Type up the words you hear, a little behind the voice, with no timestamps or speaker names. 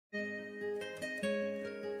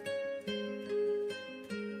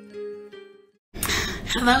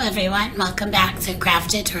Hello everyone, welcome back to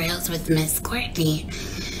Craft Tutorials with Miss Courtney.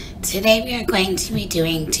 Today we are going to be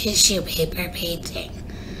doing tissue paper painting.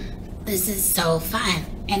 This is so fun,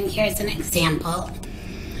 and here's an example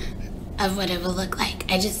of what it will look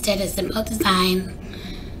like. I just did a simple design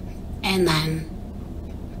and then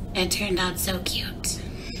it turned out so cute.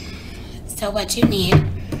 So what you need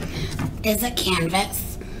is a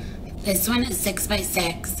canvas. This one is 6 by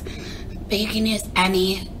 6, but you can use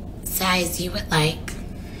any size you would like.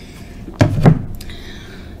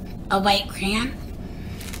 A white crayon,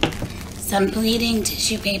 some bleeding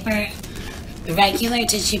tissue paper. Regular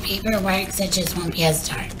tissue paper works, it just won't be as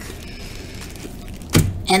dark.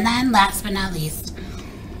 And then last but not least,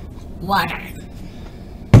 water.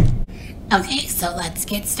 Okay, so let's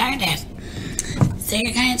get started. So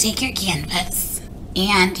you're going to take your canvas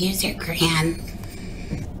and use your crayon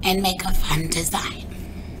and make a fun design.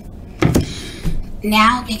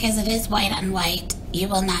 Now, because it is white on white, you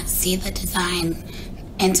will not see the design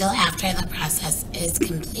until after the process is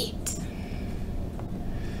complete.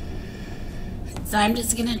 So I'm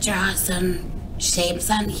just going to draw some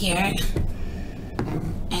shapes on here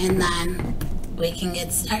and then we can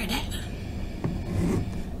get started.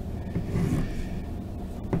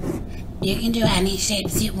 You can do any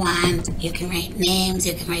shapes you want. You can write names,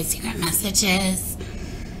 you can write secret messages.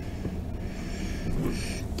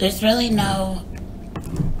 There's really no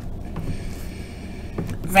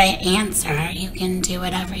right answer. You can do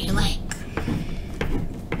whatever you like.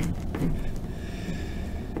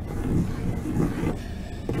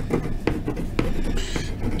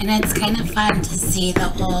 And it's kind of fun to see the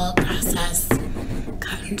whole process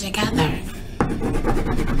come together.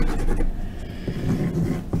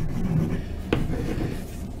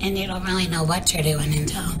 And you don't really know what you're doing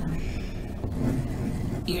until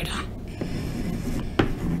you're done.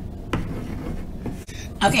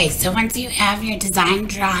 Okay, so once you have your design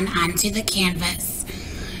drawn onto the canvas,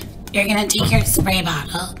 you're going to take your spray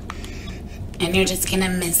bottle and you're just going to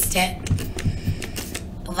mist it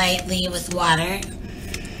lightly with water.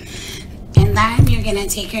 And then you're going to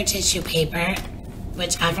take your tissue paper,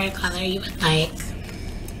 whichever color you would like.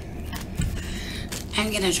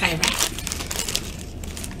 I'm going to try red.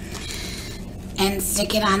 And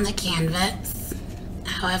stick it on the canvas,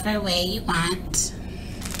 however way you want.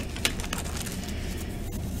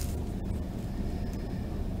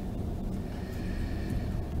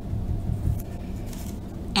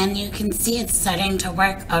 And you can see it's starting to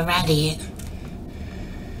work already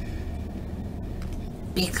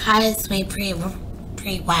because we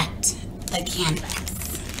pre-wet the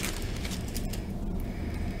canvas.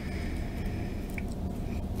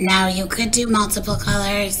 Now you could do multiple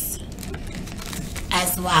colors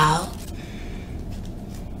as well.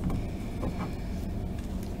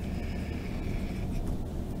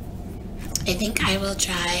 I think I will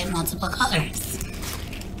try multiple colors.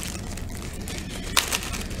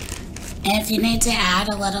 And if you need to add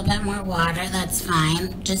a little bit more water, that's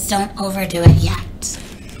fine. Just don't overdo it yet.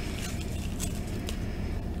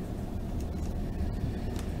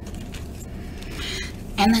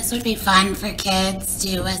 And this would be fun for kids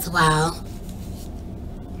too as well.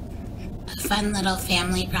 A fun little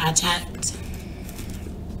family project.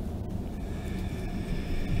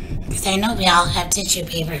 Because I know we all have tissue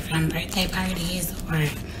paper from birthday parties or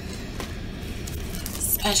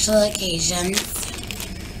special occasions.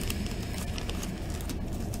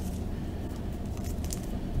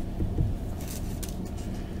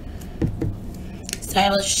 So I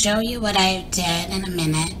will show you what I did in a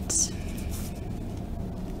minute.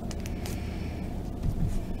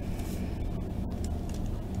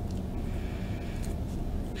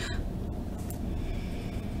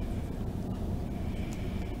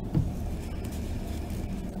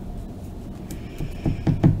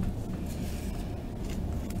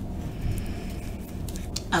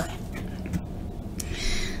 Okay.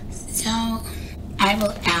 So I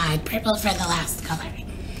will add purple for the last color.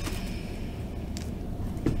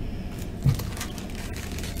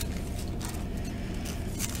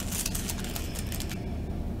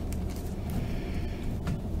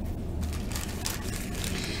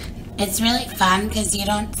 It's really fun because you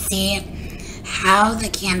don't see how the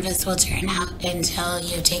canvas will turn out until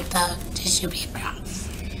you take the tissue paper off.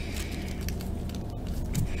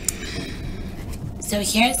 So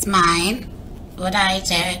here's mine. What I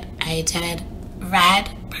did red,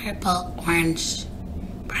 purple, orange,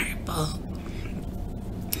 purple.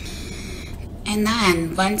 And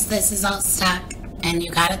then once this is all stuck and you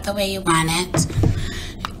got it the way you want it,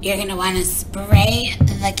 you're going to want to spray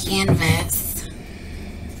the canvas.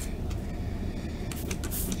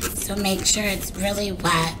 So make sure it's really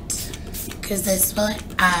wet. because this will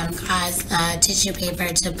cause the tissue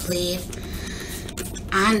paper to bleed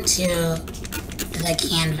onto the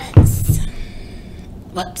canvas.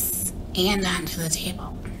 Whoops, and onto the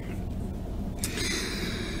table.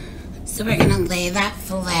 So we're gonna lay that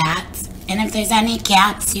flat, and if there's any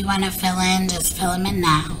gaps you want to fill in, just fill them in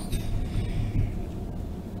now.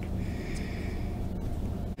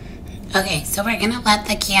 Okay, so we're gonna let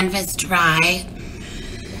the canvas dry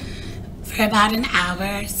for about an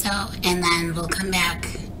hour or so, and then we'll come back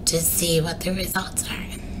to see what the results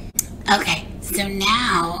are. Okay, so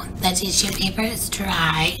now the tissue paper is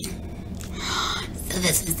dry. So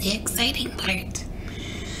this is the exciting part.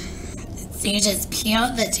 So you just peel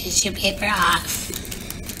the tissue paper off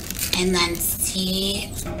and then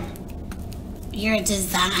see your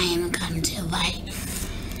design come to life.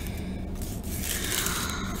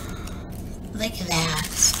 Look at that.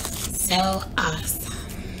 So awesome.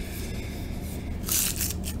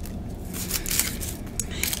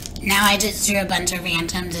 Now I just drew a bunch of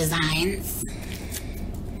random designs.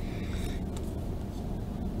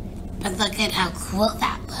 But look at how cool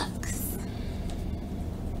that looks.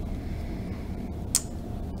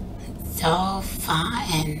 So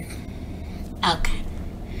fun. Okay.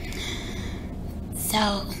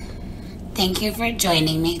 So, thank you for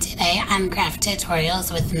joining me today on Craft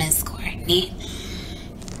Tutorials with Miss Courtney.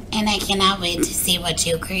 And I cannot wait to see what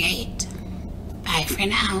you create. Bye for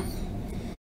now.